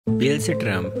Bills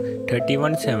trump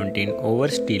 31-17 over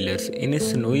Steelers in a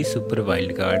snowy Super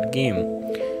Wildcard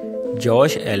game.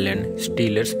 Josh Allen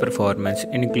Steelers' performance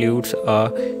includes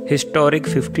a historic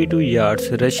 52 yards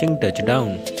rushing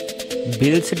touchdown.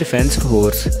 Bills defense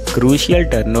forced crucial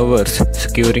turnovers,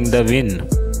 securing the win.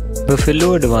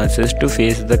 Buffalo advances to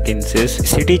face the Kansas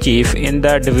City Chiefs in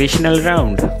the divisional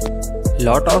round.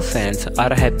 Lot of fans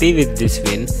are happy with this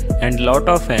win and lot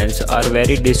of fans are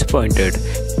very disappointed.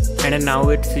 And now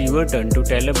it's your turn to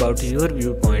tell about your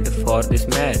viewpoint for this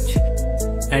match.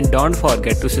 And don't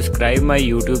forget to subscribe my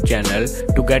YouTube channel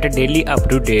to get a daily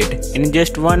up-to-date in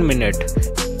just 1 minute.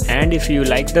 And if you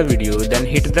like the video, then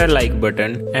hit the like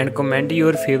button and comment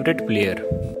your favorite player.